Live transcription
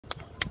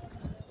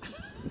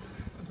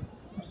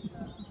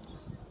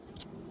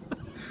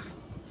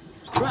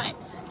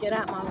Right, get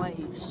out my way,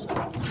 you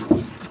son.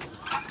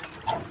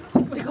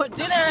 We got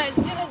dinner, it's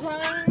dinner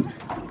time.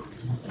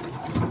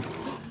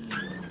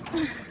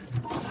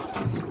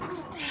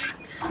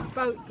 Right.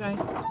 Boat,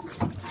 Grace.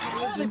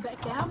 Oh, they better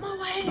get out my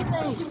way, ain't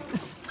they?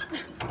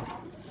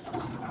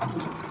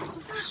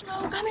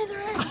 Professional, coming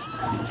through.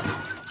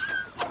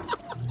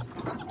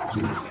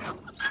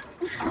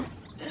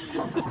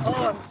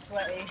 Oh, I'm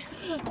sweaty.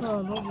 Oh,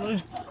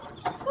 lovely.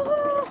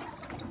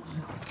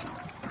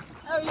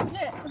 Oh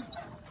shit.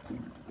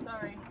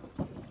 Sorry.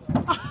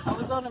 I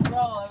was on a roll,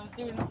 I was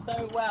doing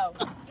so well.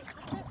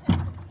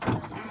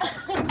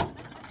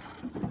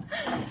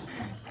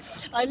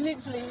 I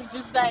literally was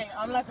just saying,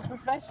 I'm like a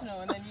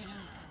professional, and then you just,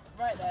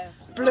 right there.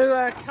 Blew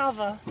her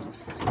cover.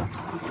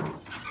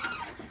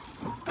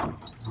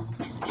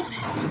 Let's be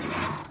honest.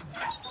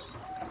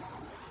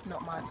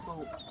 Not my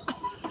fault.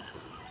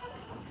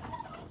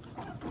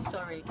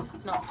 Sorry,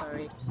 not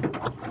sorry.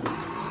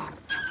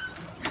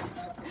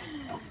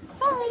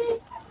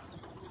 Sorry!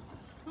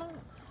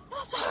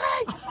 Not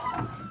sorry!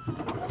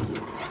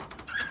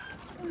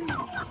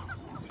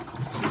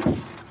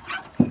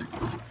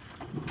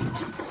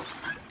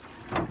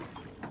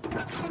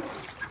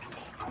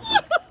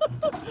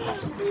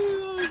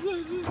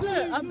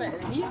 I'm better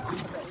than you.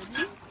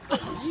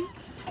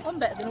 I'm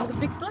better than all the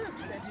big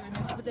blokes that are doing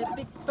this with their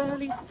big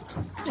burly.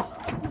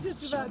 You're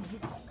just about to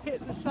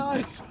hit the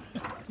side.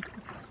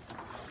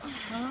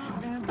 Oh,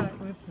 going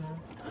backwards now.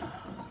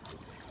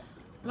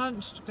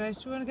 Lunch, Grace.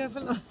 Do you want to go for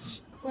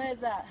lunch? Where's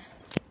that?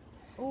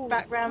 Oh,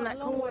 Back round quite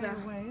that a long corner.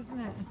 way away, isn't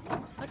it?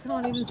 I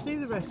can't even see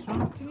the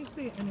restaurant. Can you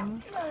see it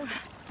anymore? No.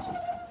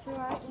 It's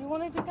alright. You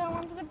wanted to go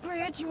under the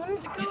bridge. You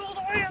wanted to go all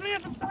the way on the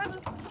other side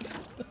of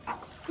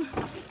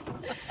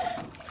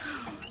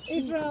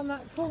It's round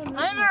that corner.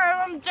 I know,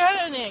 I'm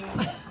turning.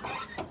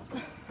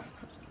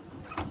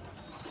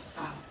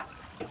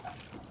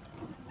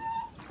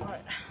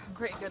 Right, I'm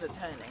pretty good at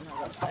turning, I've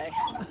got to say.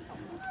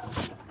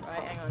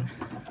 Right, hang on.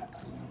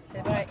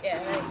 So right, yeah,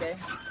 there you go.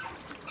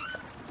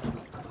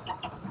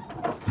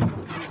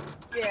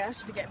 Yeah, I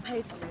should be getting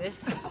paid to do this.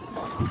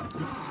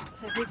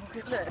 So people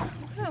could look.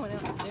 No one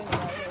else is doing it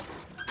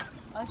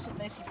like this.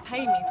 They should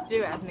pay me to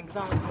do it as an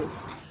example.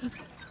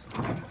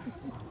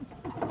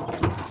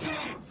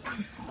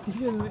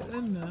 You're gonna let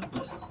them know.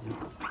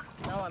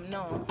 No, I'm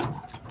not.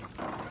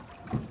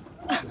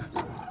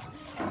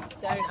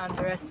 Don't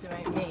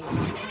underestimate me.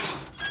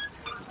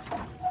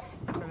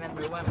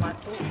 Remember, it weren't my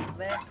fault, it was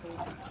their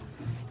fault.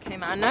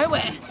 Came out of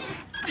nowhere.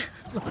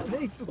 Like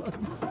these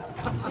ones.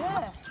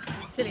 Yeah.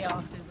 Silly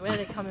asses, where are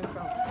they coming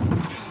from?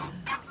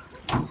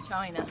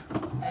 China.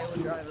 They all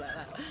drive like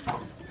that.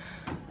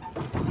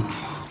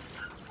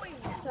 Whee,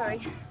 sorry.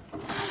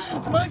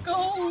 My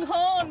whole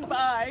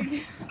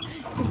handbag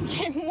is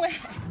getting wet.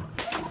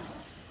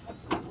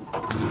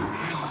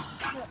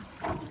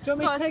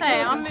 Gotta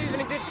say, I'm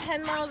moving a good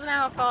 10 miles an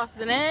hour faster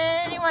than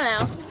anyone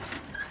else.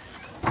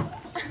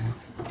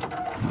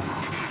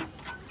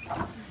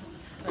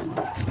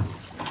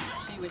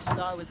 She wishes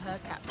I was her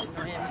captain,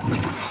 not him.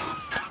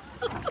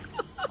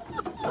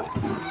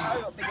 I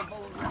got bigger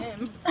balls than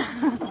him.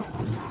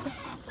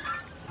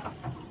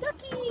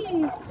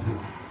 Duckies!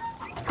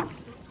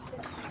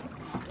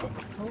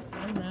 Oh,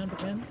 and round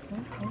again.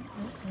 Oh.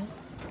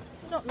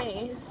 It's not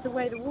me, it's the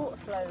way the water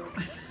flows.